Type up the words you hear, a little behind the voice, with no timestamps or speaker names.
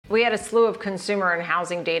We had a slew of consumer and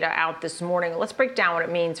housing data out this morning. Let's break down what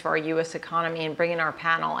it means for our U.S. economy and bring in our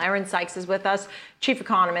panel. Aaron Sykes is with us, Chief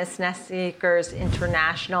Economist, Nest Seekers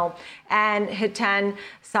International, and Hiten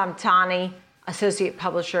Samtani, Associate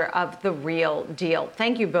Publisher of The Real Deal.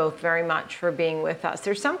 Thank you both very much for being with us.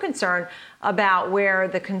 There's some concern about where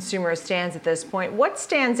the consumer stands at this point. What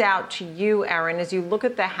stands out to you, Aaron, as you look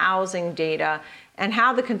at the housing data and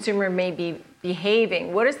how the consumer may be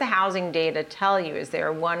behaving? What does the housing data tell you? Is there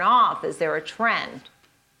a one-off? Is there a trend?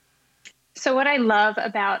 So what I love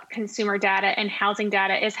about consumer data and housing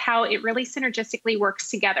data is how it really synergistically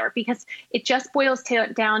works together, because it just boils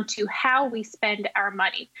down to how we spend our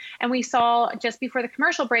money. And we saw just before the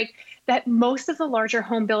commercial break that most of the larger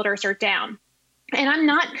home builders are down. And I'm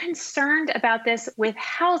not concerned about this with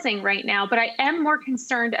housing right now, but I am more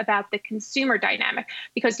concerned about the consumer dynamic,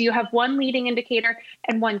 because you have one leading indicator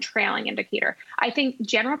and one trailing indicator. I think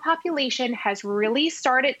general population has really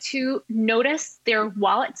started to notice their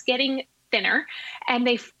wallets getting thinner and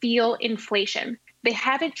they feel inflation. They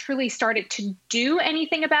haven't truly started to do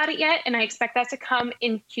anything about it yet, and I expect that to come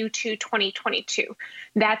in Q2 2022.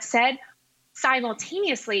 That said,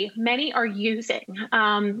 simultaneously, many are using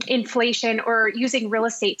inflation or using real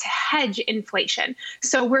estate to hedge inflation.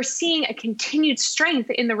 So we're seeing a continued strength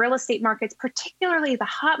in the real estate markets, particularly the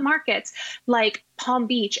hot markets like Palm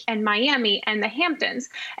Beach and Miami and the Hamptons.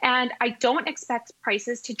 And I don't expect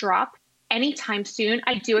prices to drop anytime soon.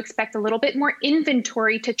 I do expect a little bit more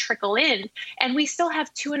inventory to trickle in. And we still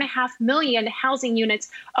have 2.5 million housing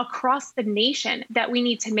units across the nation that we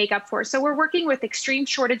need to make up for. So we're working with extreme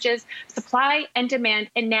shortages, supply and demand,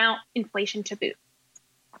 and now inflation to boot.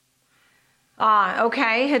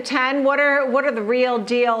 Okay. Hiten, what are the Real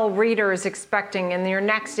Deal readers expecting in your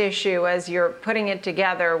next issue as you're putting it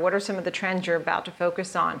together? What are some of the trends you're about to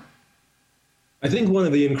focus on? I think one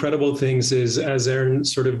of the incredible things is, as Aaron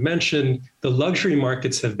sort of mentioned, the luxury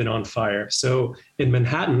markets have been on fire. So in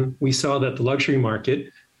Manhattan, we saw that the luxury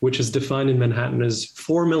market, which is defined in Manhattan as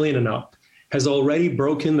 4 million and up, has already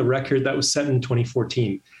broken the record that was set in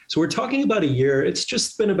 2014. So we're talking about a year. It's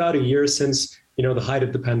just been about a year since, the height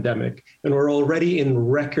of the pandemic, and we're already in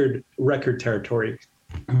record territory.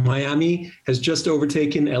 Miami has just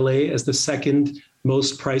overtaken LA as the second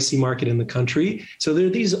most pricey market in the country. So there are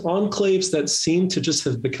these enclaves that seem to just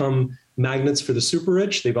have become magnets for the super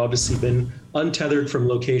rich. They've obviously been untethered from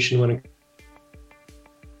location when it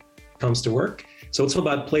comes to work. So it's all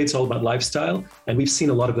about play, it's all about lifestyle. And we've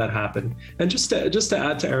seen a lot of that happen. And just to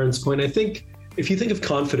add to Aaron's point, I think if you think of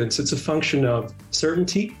confidence, it's a function of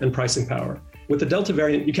certainty and pricing power. With the Delta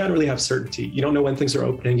variant, you can't really have certainty. You don't know when things are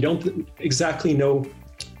opening. You don't exactly know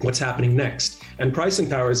what's happening next. And pricing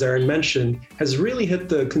power, as Aaron mentioned, has really hit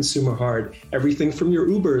the consumer hard. Everything from your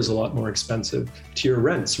Uber is a lot more expensive to your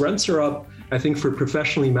rents. Rents are up, I think, for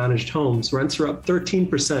professionally managed homes, rents are up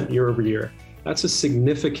 13% year over year. That's a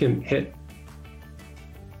significant hit.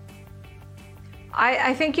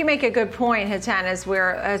 I think you make a good point, Hiten, as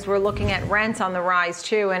we're looking at rents on the rise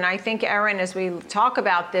too. And I think, Aaron, as we talk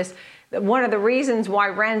about this, one of the reasons why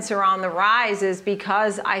rents are on the rise is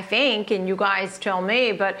because I think, and you guys tell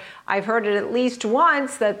me, but I've heard it at least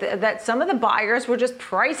once, that some of the buyers were just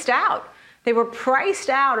priced out. They were priced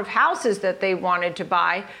out of houses that they wanted to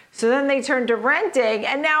buy. So then they turned to renting,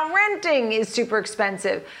 and now renting is super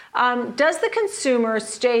expensive. Does the consumer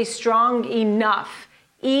stay strong enough,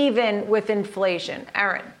 even with inflation?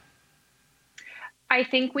 Aaron? I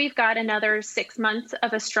think we've got another 6 months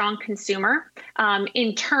of a strong consumer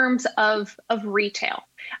in terms of retail.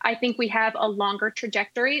 I think we have a longer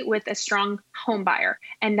trajectory with a strong home buyer,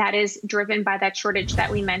 and that is driven by that shortage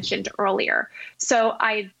that we mentioned earlier. So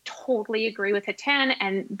I totally agree with Hiten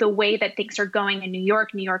and the way that things are going in New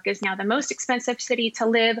York. New York is now the most expensive city to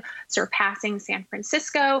live, surpassing San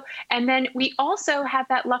Francisco. And then we also have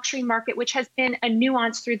that luxury market, which has been a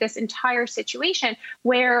nuance through this entire situation,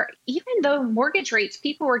 where even though mortgage rates,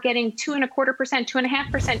 people were getting 2.25%,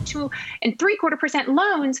 2.5%, 2.75%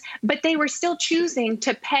 loans, but they were still choosing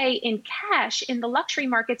to pay in cash in the luxury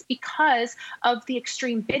markets because of the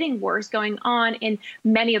extreme bidding wars going on in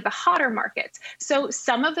many of the hotter markets. So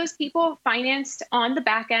some of those people financed on the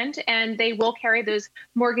back end and they will carry those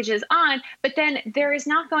mortgages on, but then there is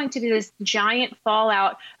not going to be this giant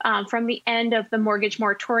fallout from the end of the mortgage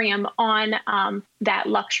moratorium on that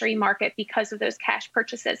luxury market because of those cash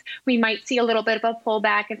purchases. We might see a little bit of a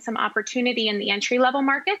pullback and some opportunity in the entry level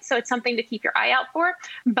market. So it's something to keep your eye out for,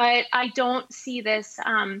 but I don't see this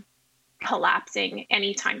collapsing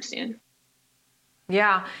anytime soon.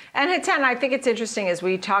 Yeah. And Hiten, I think it's interesting as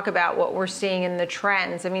we talk about what we're seeing in the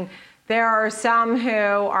trends. I mean, There are some who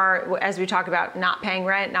are, as we talk about, not paying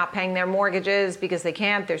rent, not paying their mortgages because they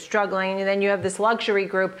can't, they're struggling. And then you have this luxury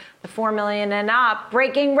group, the 4 million and up,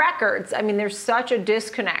 breaking records. I mean, there's such a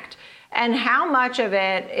disconnect. And how much of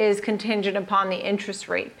it is contingent upon the interest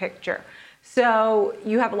rate picture? So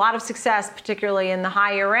you have a lot of success, particularly in the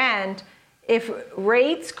higher end. If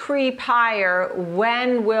rates creep higher,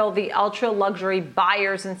 when will the ultra luxury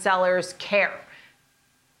buyers and sellers care?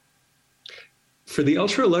 For the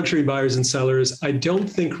ultra luxury buyers and sellers, I don't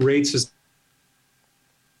think rates is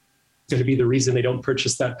going to be the reason they don't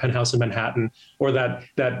purchase that penthouse in Manhattan or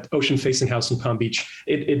that ocean-facing house in Palm Beach.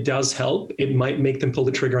 It does help. It might make them pull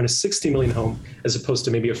the trigger on a 60 million home as opposed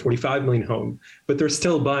to maybe a 45 million home, but they're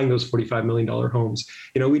still buying those $45 million homes.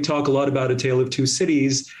 You know, we talk a lot about a tale of two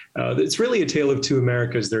cities. It's really a tale of two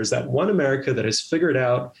Americas. There's that one America that has figured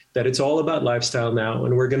out that it's all about lifestyle now,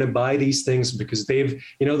 and we're going to buy these things because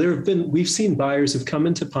we've seen buyers who've come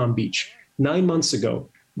into Palm Beach 9 months ago,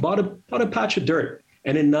 bought a patch of dirt.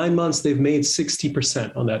 And in 9 months, they've made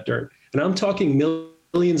 60% on that dirt. And I'm talking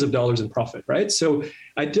millions of dollars in profit, right? So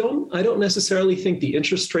I don't necessarily think the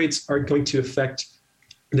interest rates are going to affect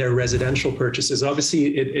their residential purchases.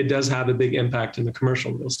 Obviously, it does have a big impact in the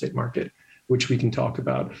commercial real estate market, which we can talk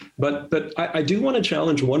about. But I do want to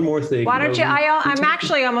challenge one more thing. Why don't you? I'm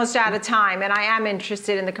actually almost out of time, and I am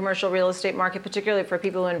interested in the commercial real estate market, particularly for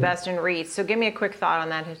people who invest in REITs. So give me a quick thought on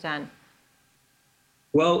that, Hiten.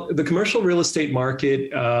 Well, the commercial real estate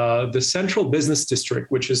market, the central business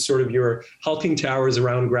district, which is sort of your hulking towers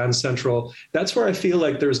around Grand Central, that's where I feel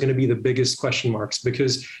like there's going to be the biggest question marks,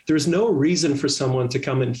 because there's no reason for someone to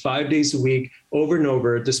come in 5 days a week over and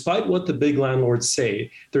over, despite what the big landlords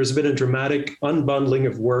say. There's been a dramatic unbundling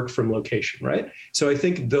of work from location, right? So I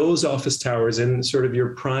think those office towers in sort of your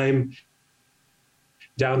prime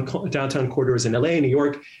downtown corridors in LA, New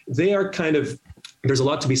York, they are kind of, there's a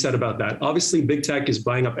lot to be said about that. Obviously, big tech is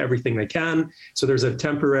buying up everything they can. So there's a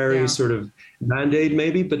temporary sort of Band-Aid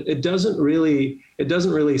maybe, but it doesn't really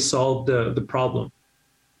solve the problem.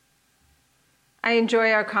 I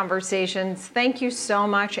enjoy our conversations. Thank you so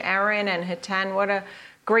much, Aaron and Hiten. What a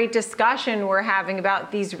great discussion we're having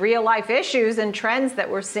about these real life issues and trends that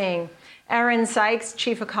we're seeing. Aaron Sykes,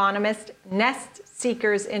 Chief Economist, Nest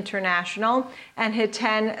Seekers International, and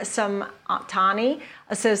Hiten Samtani,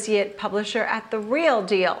 Associate Publisher at The Real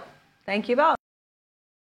Deal. Thank you both.